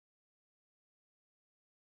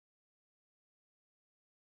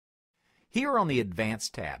Here on the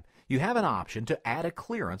Advanced tab, you have an option to add a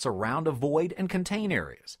clearance around avoid and contain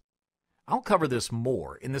areas. I'll cover this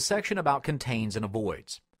more in the section about contains and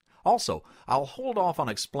avoids. Also, I'll hold off on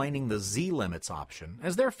explaining the Z-limits option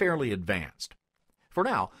as they're fairly advanced. For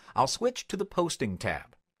now, I'll switch to the Posting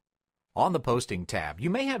tab. On the Posting tab, you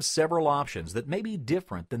may have several options that may be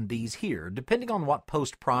different than these here depending on what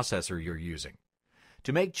post processor you're using.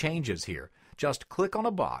 To make changes here, just click on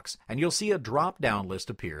a box and you'll see a drop-down list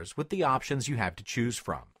appears with the options you have to choose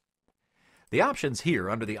from. The options here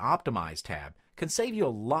under the Optimize tab can save you a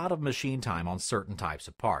lot of machine time on certain types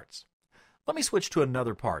of parts. Let me switch to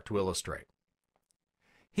another part to illustrate.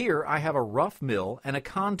 Here I have a rough mill and a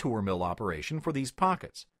contour mill operation for these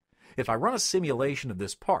pockets. If I run a simulation of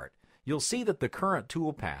this part, you'll see that the current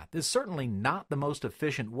tool path is certainly not the most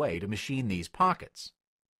efficient way to machine these pockets.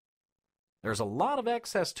 There's a lot of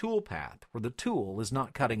excess tool path where the tool is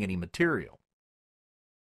not cutting any material.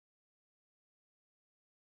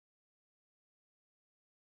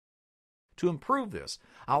 To improve this,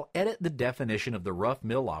 I'll edit the definition of the rough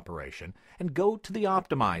mill operation and go to the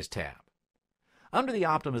Optimize tab. Under the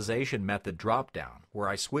Optimization Method drop-down, where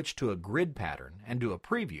I switch to a grid pattern and do a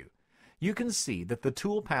preview, you can see that the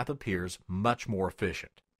tool path appears much more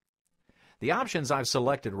efficient. The options I've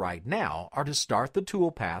selected right now are to start the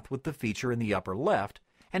tool path with the feature in the upper left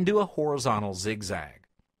and do a horizontal zigzag.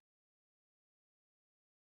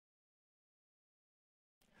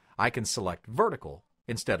 I can select vertical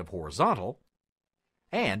instead of horizontal,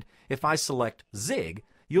 and if I select zig,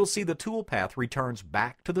 you'll see the tool path returns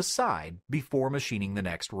back to the side before machining the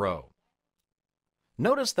next row.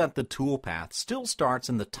 Notice that the tool path still starts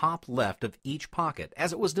in the top left of each pocket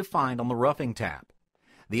as it was defined on the Roughing tab.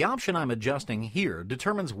 The option I'm adjusting here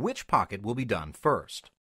determines which pocket will be done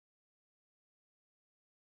first.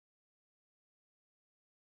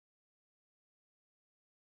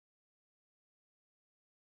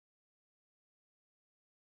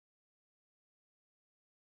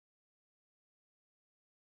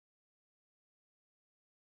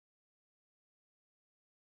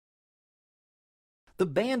 The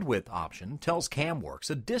bandwidth option tells CAMWorks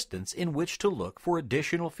a distance in which to look for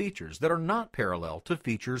additional features that are not parallel to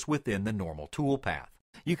features within the normal tool path.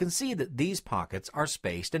 You can see that these pockets are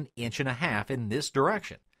spaced 1.5 inches in this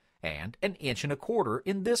direction and 1.25 inches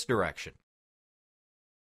in this direction.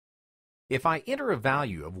 If I enter a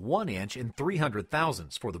value of 1 inch and 300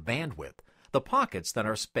 thousandths for the bandwidth, the pockets that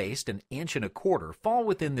are spaced 1.25 inches fall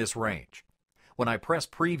within this range. When I press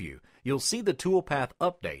Preview, you'll see the toolpath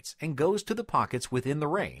updates and goes to the pockets within the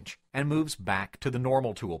range and moves back to the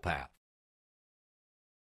normal toolpath.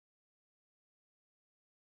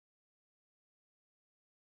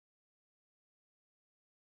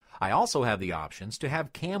 I also have the options to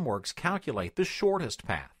have CAMWorks calculate the shortest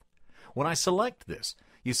path. When I select this,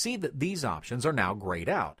 you see that these options are now grayed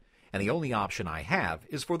out, and the only option I have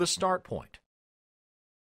is for the start point.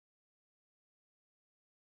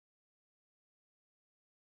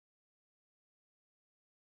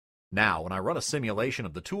 Now, when I run a simulation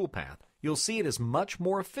of the toolpath, you'll see it is much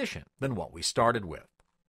more efficient than what we started with.